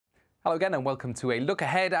Hello again and welcome to a look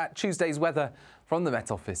ahead at Tuesday's weather from the Met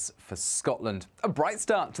Office for Scotland. A bright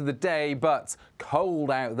start to the day, but cold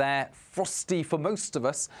out there, frosty for most of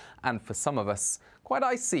us, and for some of us, quite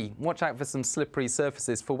icy. Watch out for some slippery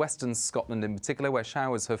surfaces for Western Scotland in particular, where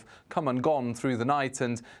showers have come and gone through the night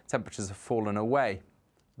and temperatures have fallen away.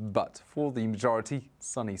 But for the majority,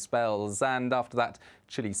 sunny spells, and after that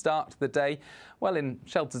chilly start to the day, well, in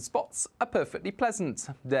sheltered spots, a perfectly pleasant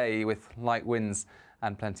day with light winds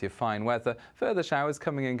and plenty of fine weather. Further showers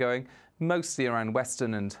coming and going, mostly around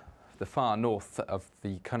western and the far north of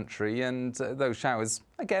the country, and those showers,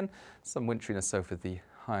 again, some winteriness over the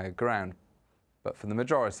higher ground. But for the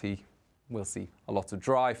majority, we'll see a lot of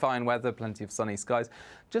dry, fine weather, plenty of sunny skies.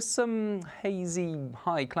 Just some hazy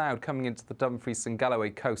high cloud coming into the Dumfries and Galloway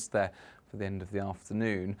coast there for the end of the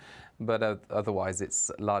afternoon. But otherwise, it's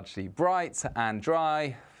largely bright and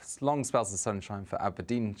dry. Long spells of sunshine for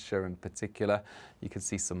Aberdeenshire in particular. You can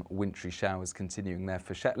see some wintry showers continuing there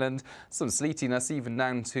for Shetland. Some sleetiness even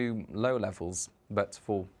down to low levels. But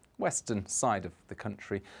for western side of the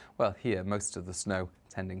country, well, here most of the snow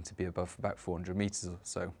tending to be above about 400 metres or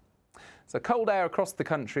so. So cold air across the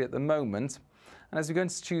country at the moment. And as we go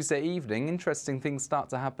into Tuesday evening, interesting things start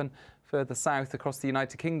to happen further south across the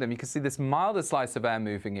United Kingdom. You can see this milder slice of air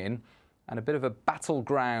moving in, and a bit of a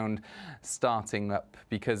battleground starting up,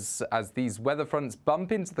 because as these weather fronts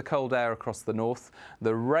bump into the cold air across the north,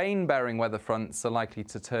 the rain-bearing weather fronts are likely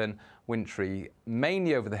to turn wintry,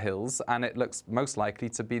 mainly over the hills, and it looks most likely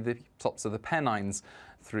to be the tops of the Pennines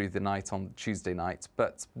through the night on Tuesday night.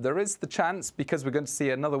 But there is the chance, because we're going to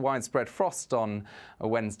see another widespread frost on a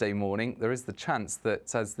Wednesday morning, there is the chance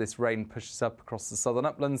that as this rain pushes up across the southern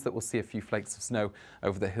uplands, that we'll see a few flakes of snow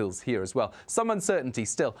over the hills here as well. Some uncertainty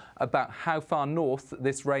still about how far north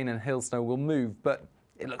this rain and hail snow will move, but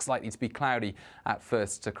it looks likely to be cloudy at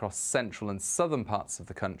first across central and southern parts of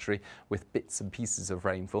the country with bits and pieces of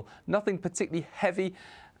rainfall. Nothing particularly heavy,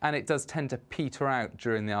 and it does tend to peter out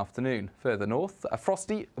during the afternoon. Further north, a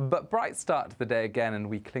frosty but bright start to the day again, and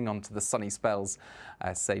we cling on to the sunny spells,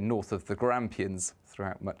 say, north of the Grampians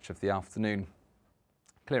throughout much of the afternoon.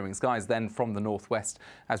 Clearing skies then from the northwest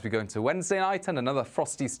as we go into Wednesday night, and another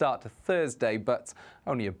frosty start to Thursday, but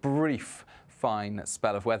only a brief fine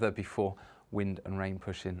spell of weather before wind and rain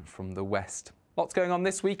push in from the west. Lots going on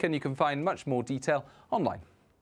this week, and you can find much more detail online.